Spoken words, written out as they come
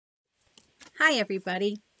Hi,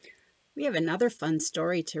 everybody. We have another fun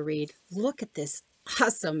story to read. Look at this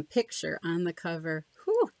awesome picture on the cover.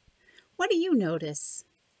 Whew. What do you notice?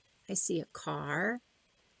 I see a car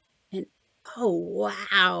and oh,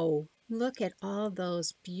 wow. Look at all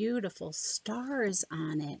those beautiful stars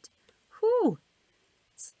on it. Whew.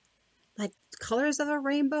 It's like colors of a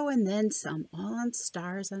rainbow and then some, all on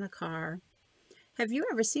stars on a car. Have you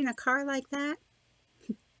ever seen a car like that?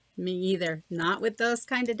 Me either. Not with those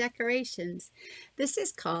kind of decorations. This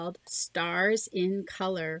is called Stars in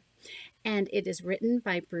Color, and it is written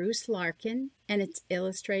by Bruce Larkin, and it's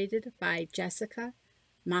illustrated by Jessica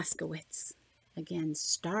Moskowitz. Again,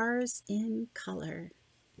 Stars in Color.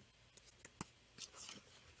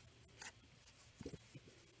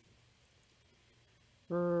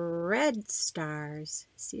 Red stars.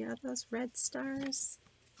 See all those red stars?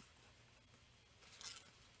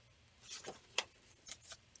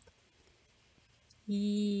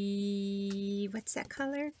 What's that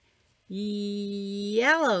color?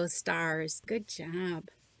 Yellow stars. Good job.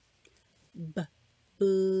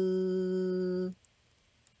 Blue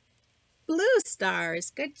stars.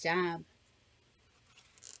 Good job.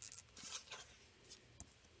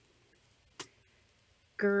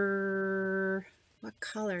 Grr. What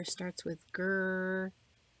color starts with grr?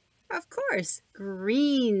 Of course,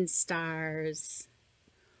 green stars.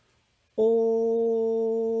 Oh.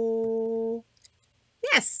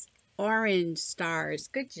 Yes, orange stars.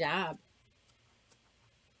 Good job.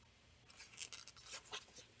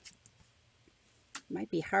 Might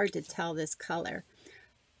be hard to tell this color.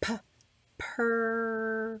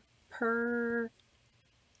 Per.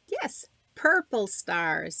 Yes, purple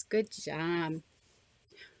stars. Good job.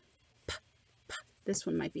 This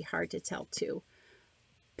one might be hard to tell too.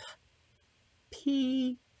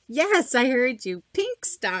 P. Yes, I heard you. Pink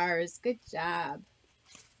stars. Good job.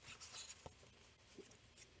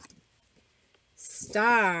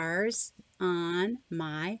 Stars on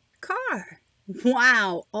my car.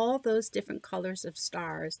 Wow, all those different colors of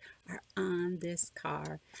stars are on this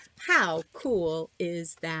car. How cool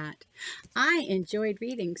is that? I enjoyed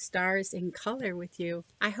reading Stars in Color with you.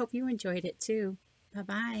 I hope you enjoyed it too.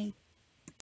 Bye-bye.